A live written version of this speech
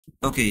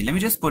Okay, let me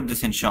just put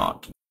this in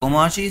short.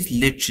 Omarchy is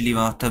literally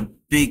one of the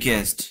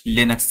biggest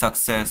Linux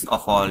success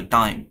of all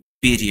time,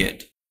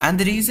 period. And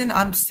the reason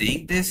I'm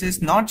saying this is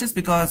not just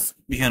because,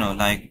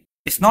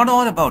 it's not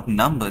all about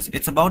numbers,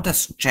 it's about the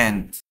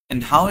strength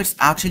and how it's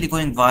actually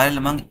going viral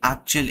among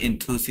actual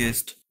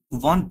enthusiasts who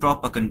want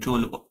proper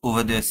control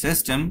over their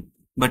system,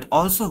 but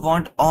also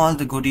want all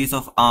the goodies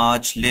of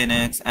Arch,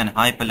 Linux, and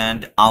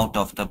Hyprland out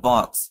of the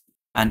box.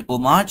 And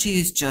Omarchy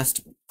is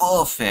just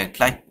perfect,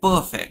 like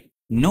perfect.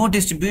 No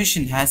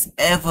distribution has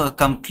ever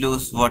come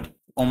close what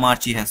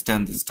Omarchy has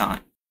done this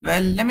time.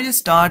 Well, let me just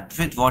start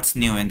with what's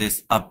new in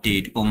this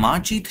update,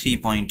 Omarchy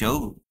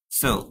 3.0.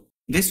 So,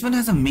 this one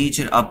has a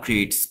major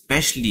upgrade,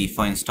 especially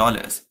for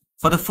installers.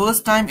 For the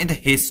first time in the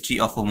history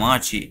of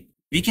Omarchy,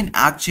 we can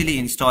actually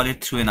install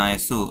it through an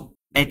ISO.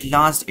 At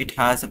last, it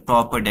has a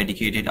proper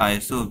dedicated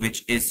ISO,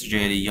 which is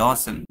really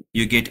awesome.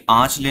 You get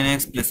Arch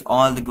Linux plus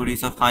all the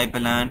goodies of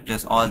Hyprland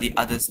plus all the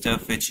other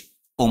stuff which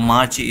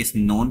Omarchy is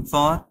known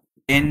for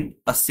in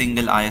a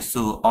single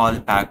ISO, all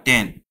packed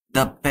in.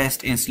 The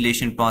best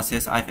installation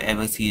process I've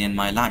ever seen in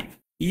my life.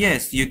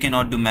 Yes, you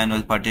cannot do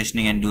manual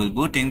partitioning and dual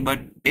booting, but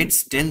it's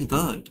still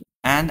good.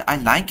 And I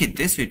like it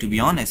this way, to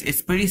be honest.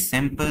 It's pretty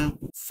simple,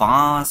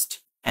 fast,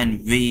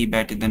 and way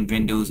better than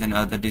Windows and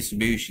other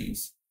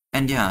distributions.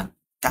 And yeah,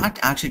 that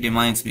actually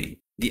reminds me,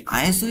 the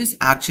ISO is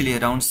actually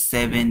around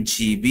 7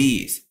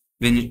 GBs,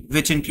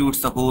 which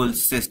includes the whole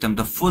system,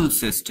 the full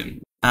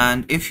system.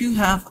 And if you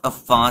have a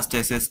fast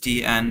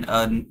SSD and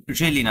a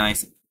really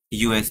nice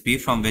USB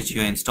from which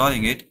you are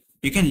installing it,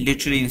 you can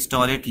literally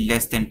install it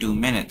less than 2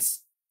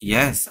 minutes.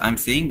 Yes, I'm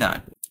saying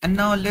that. And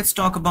now let's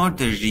talk about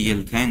the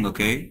real thing,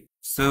 okay?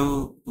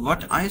 So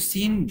what I've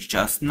seen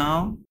just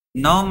now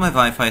my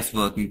Wi-Fi is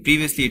working.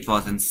 Previously it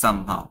wasn't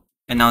somehow.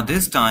 And now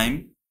this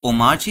time,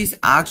 Omarchy's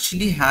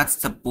actually had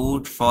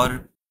support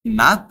for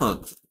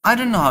MacBooks. I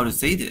don't know how to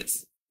say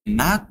this.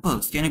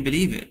 MacBooks, can you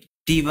believe it?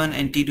 T1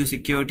 and T2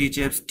 security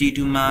chips,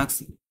 T2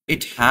 Max,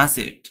 it has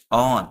it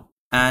all.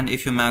 And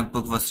if your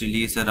MacBook was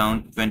released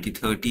around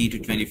 2013 to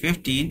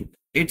 2015,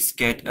 it's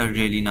get a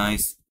really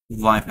nice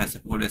Wi-Fi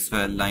support as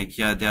well. Like,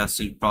 yeah, there are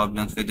still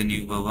problems with the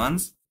newer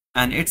ones,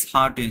 and it's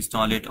hard to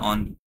install it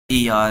on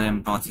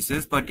ARM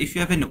processors, but if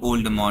you have an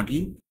older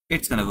model,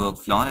 it's gonna work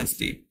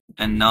flawlessly.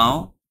 And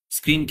now,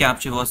 screen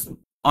capture was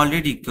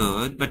already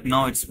good, but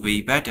now it's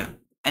way better.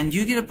 And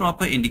you get a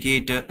proper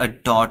indicator, a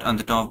dot on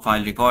the top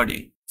while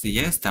recording. So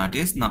yes, that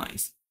is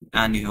nice.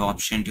 And you have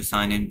option to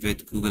sign in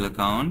with Google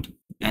account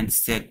and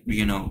set,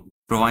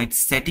 provide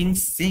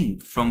settings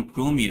sync from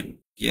Chromium.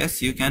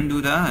 Yes, you can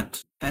do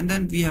that. And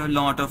then we have a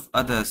lot of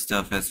other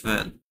stuff as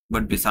well.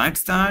 But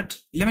besides that,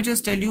 let me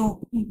just tell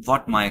you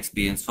what my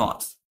experience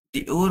was.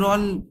 The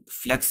overall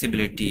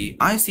flexibility,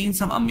 I've seen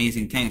some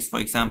amazing things. For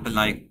example,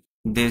 like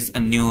there's a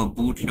newer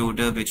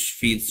bootloader which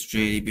feels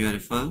really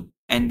beautiful.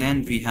 And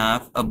then we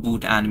have a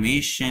boot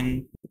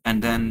animation.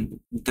 And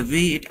then the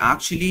way it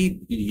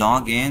actually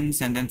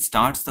logins and then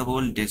starts the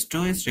whole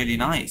distro is really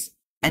nice.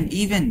 And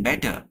even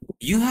better,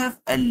 you have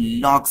a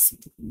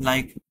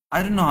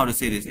I don't know how to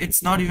say this.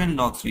 It's not even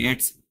lock screen,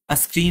 it's a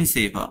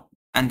screensaver.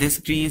 And this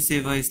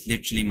screensaver is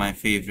literally my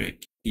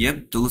favorite.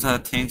 Yep, those are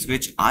things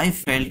which I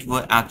felt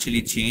were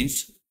actually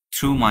changed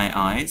through my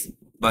eyes.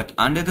 But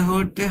under the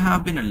hood, there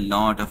have been a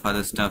lot of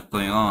other stuff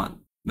going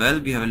on.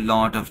 Well, we have a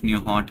lot of new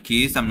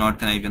hotkeys. I'm not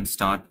gonna even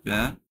start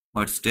there.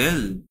 But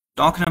still,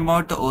 talking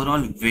about the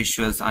overall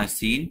visuals I've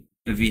seen,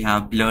 we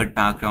have blurred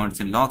backgrounds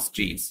in lock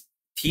screens,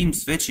 theme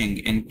switching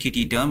in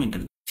Kitty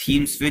Terminal,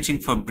 theme switching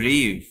for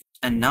Brave,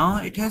 and now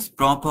it has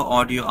proper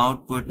audio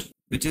output,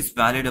 which is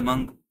valid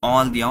among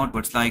all the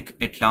outputs. Like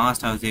at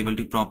last I was able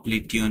to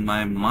properly tune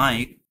my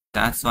mic.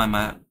 That's why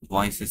my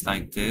voice is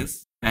like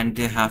this. And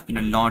there have been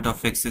a lot of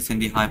fixes in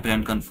the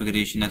Hyprland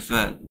configuration as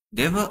well.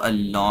 There were a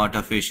lot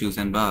of issues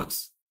and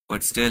bugs,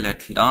 but still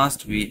at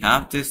last we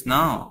have this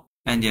now.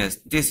 And yes,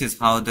 this is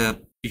how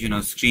the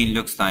screen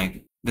looks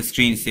like, the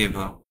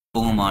screensaver.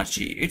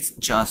 Omarchy, it's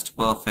just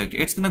perfect.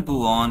 It's gonna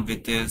go on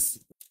with this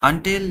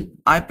until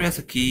I press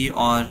a key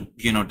or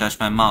touch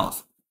my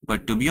mouse.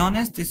 But to be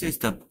honest, this is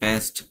the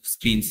best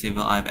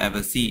screensaver I've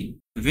ever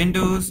seen.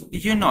 Windows,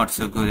 you're not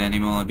so good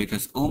anymore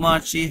because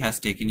Omarchy has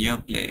taken your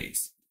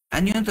place.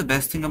 And the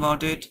best thing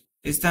about it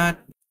is that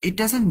it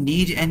doesn't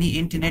need any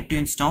internet to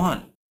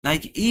install.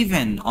 Like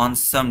even on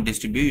some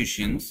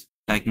distributions,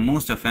 like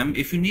most of them,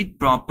 if you need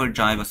proper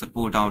driver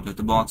support out of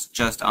the box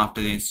just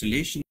after the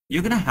installation,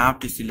 you're gonna have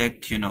to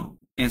select,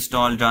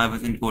 install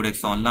drivers in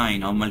codecs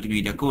online or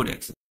multimedia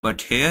codecs.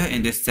 But here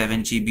in this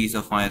 7 GBs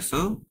of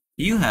ISO,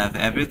 you have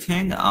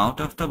everything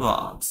out of the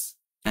box.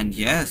 And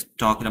yes,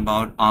 talking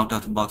about out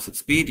of the box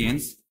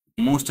experience,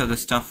 most of the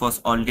stuff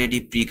was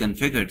already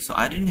pre-configured, so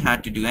I didn't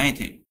have to do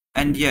anything.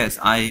 And yes,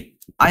 I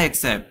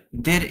accept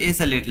there is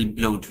a little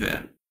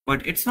bloatware,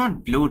 but it's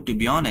not bloat, to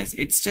be honest.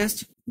 It's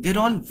just they're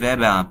all web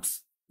apps.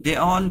 They're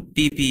all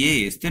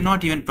PPAs. They're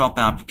not even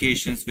proper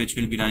applications which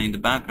will be running in the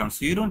background,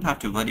 so you don't have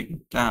to worry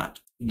about that.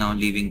 Now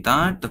leaving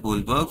that, the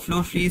whole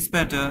workflow feels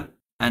better.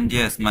 And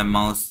yes, my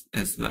mouse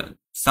as well.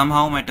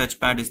 Somehow my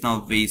touchpad is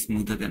now way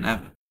smoother than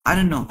ever. I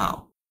don't know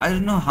how. I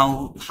don't know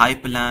how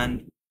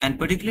Hyprland and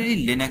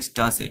particularly Linux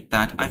does it,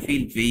 that I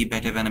feel way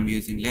better when I'm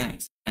using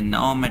Linux. And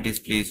now my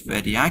display is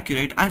very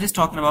accurate. I'm just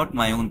talking about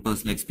my own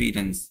personal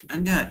experience.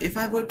 And yeah, if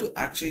I were to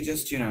actually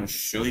just,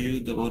 show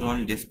you the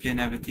overall display and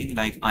everything,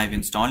 like I've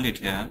installed it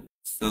here.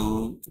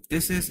 So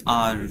this is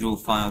our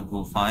Wi-Fi or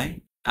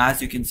Wi-Fi.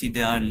 As you can see,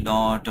 there are a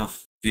lot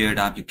of weird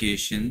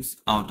applications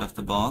out of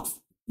the box.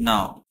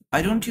 Now,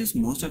 I don't use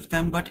most of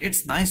them, but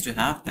it's nice to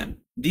have them.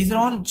 These are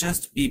all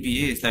just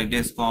PPAs like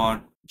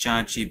Discord,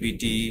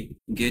 ChatGPT,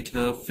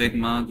 GitHub,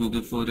 Figma,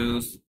 Google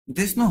Photos.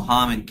 There's no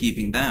harm in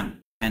keeping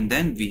them. And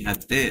then we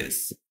have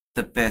this,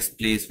 the best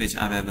place which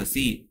I've ever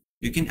seen.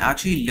 You can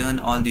actually learn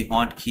all the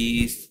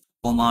hotkeys,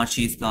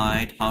 Omarchy's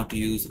guide, how to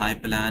use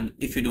Hyprland.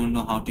 If you don't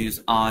know how to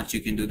use Arch,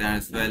 you can do that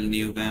as well,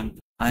 NewVim.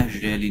 I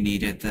really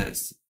needed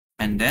this.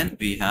 And then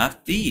we have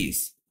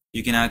these.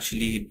 You can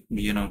actually,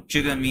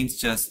 trigger means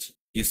just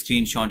you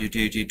screenshot your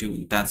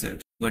TTT, that's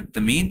it. But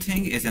the main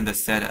thing is in the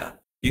setup.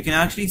 You can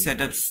actually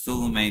set up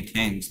so many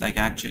things, like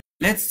actually,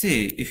 let's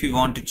say if you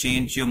want to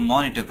change your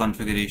monitor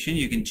configuration,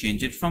 you can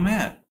change it from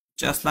here,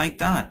 just like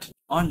that.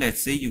 Or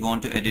let's say you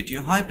want to edit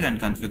your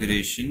Hyprland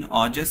configuration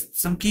or just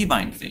some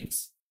keybind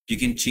things. You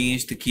can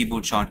change the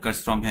keyboard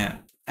shortcuts from here.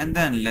 And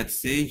then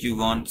let's say you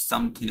want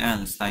something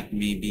else, like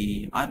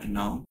maybe, I don't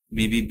know,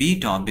 maybe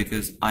BTOP,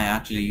 because I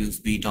actually use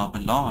BTOP a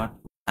lot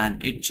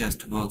and it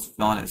just works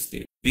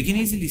flawlessly. We can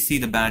easily see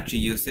the battery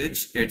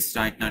usage. It's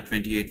right now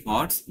 28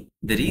 watts.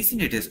 The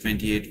reason it is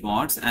 28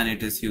 watts and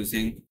it is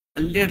using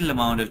a little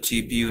amount of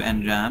GPU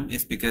and RAM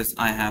is because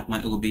I have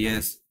my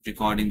OBS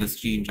recording the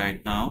screen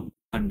right now.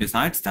 But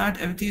besides that,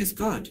 everything is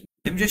good.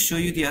 Let me just show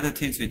you the other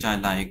things which I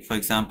like. For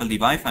example, the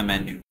Wi-Fi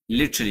menu.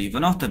 Literally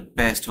one of the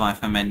best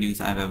Wi-Fi menus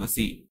I've ever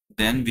seen.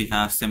 Then we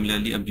have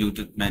similarly a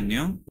Bluetooth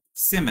menu.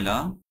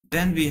 Similar.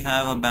 Then we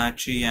have a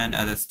battery and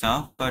other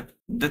stuff, but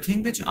the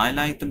thing which I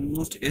like the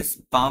most is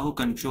power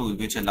control,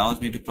 which allows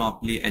me to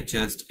properly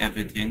adjust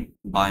everything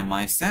by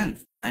myself.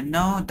 And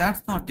now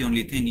that's not the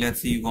only thing.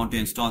 Let's say you want to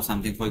install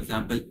something, for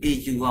example,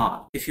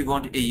 AUR. If you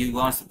want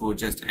AUR support,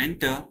 just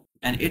enter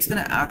and it's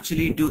gonna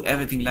actually do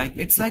everything. Like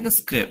it's like a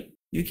script.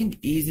 You can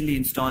easily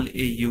install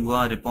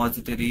AUR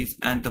repositories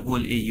and the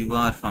whole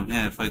AUR from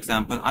here. For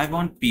example, I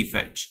want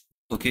pfetch.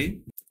 Okay.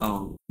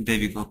 Oh, there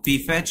we go.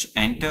 Pfetch,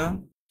 enter.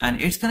 And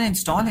it's gonna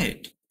install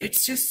it.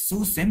 It's just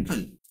so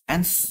simple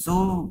and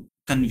so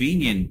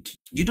convenient.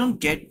 You don't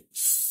get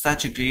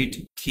such a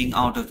great thing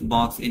out of the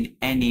box in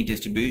any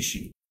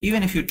distribution.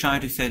 Even if you try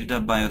to set it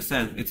up by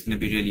yourself, it's gonna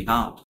be really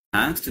hard.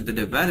 Thanks to the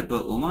developer,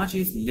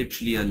 Omarchy is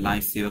literally a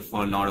lifesaver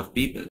for a lot of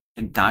people.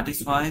 And that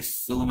is why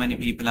so many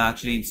people are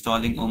actually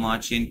installing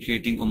Omarchy and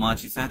creating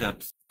Omarchy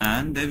setups.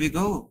 And there we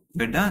go,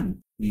 we're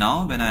done.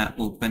 Now when I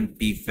open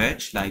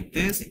pfetch like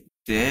this,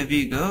 there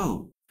we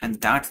go. And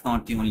that's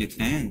not the only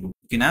thing.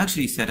 You can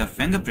actually set a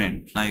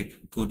fingerprint, like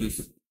go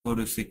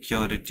to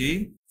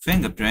security,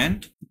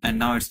 fingerprint, and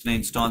now it's going to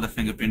install the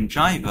fingerprint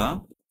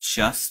driver,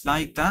 just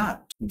like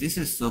that. This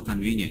is so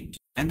convenient.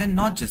 And then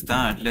not just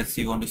that, let's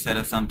say you want to set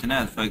up something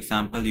else. For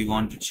example, you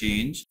want to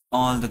change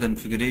all the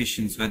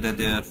configurations, whether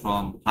they are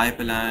from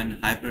Hyprland,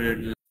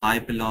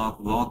 Hyperlock,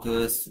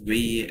 Walkers,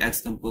 Way,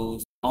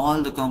 Xcompose,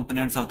 all the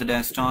components of the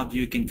desktop,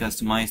 you can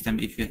customize them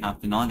if you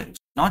have the knowledge.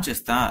 Not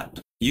just that,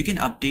 you can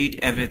update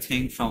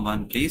everything from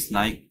one place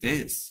like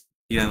this.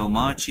 You have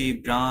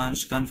Omarchy,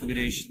 branch,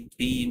 configuration,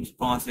 themes,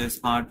 process,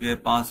 hardware,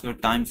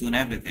 password, time zone,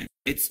 everything.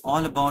 It's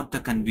all about the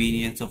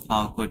convenience of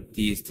how good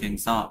these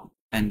things are.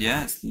 And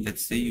yes,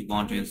 let's say you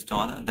want to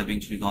install the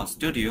DaVinci Resolve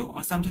Studio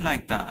or something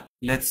like that.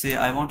 Let's say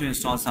I want to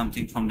install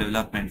something from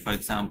development, for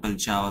example,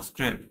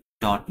 JavaScript,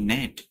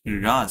 .NET,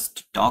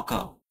 Rust,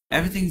 Docker.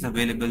 Everything is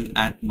available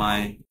at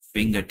my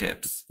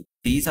fingertips.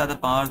 These are the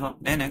powers of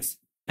Linux.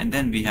 And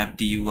then we have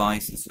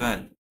DUIs as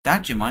well.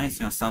 That reminds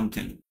me of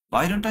something.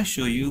 Why don't I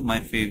show you my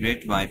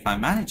favorite Wi-Fi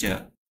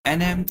manager?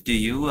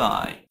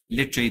 NMDUI.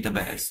 Literally the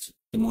best.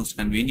 The most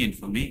convenient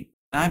for me.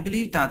 And I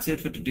believe that's it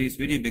for today's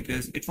video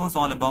because it was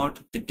all about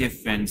the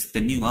difference,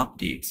 the new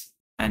updates.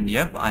 And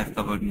yep, I've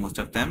covered most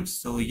of them.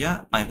 So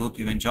yeah, I hope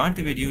you enjoyed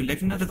the video.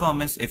 Let me know in the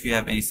comments if you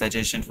have any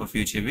suggestion for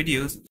future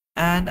videos.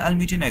 And I'll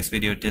meet you next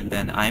video. Till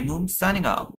then, I'm signing out.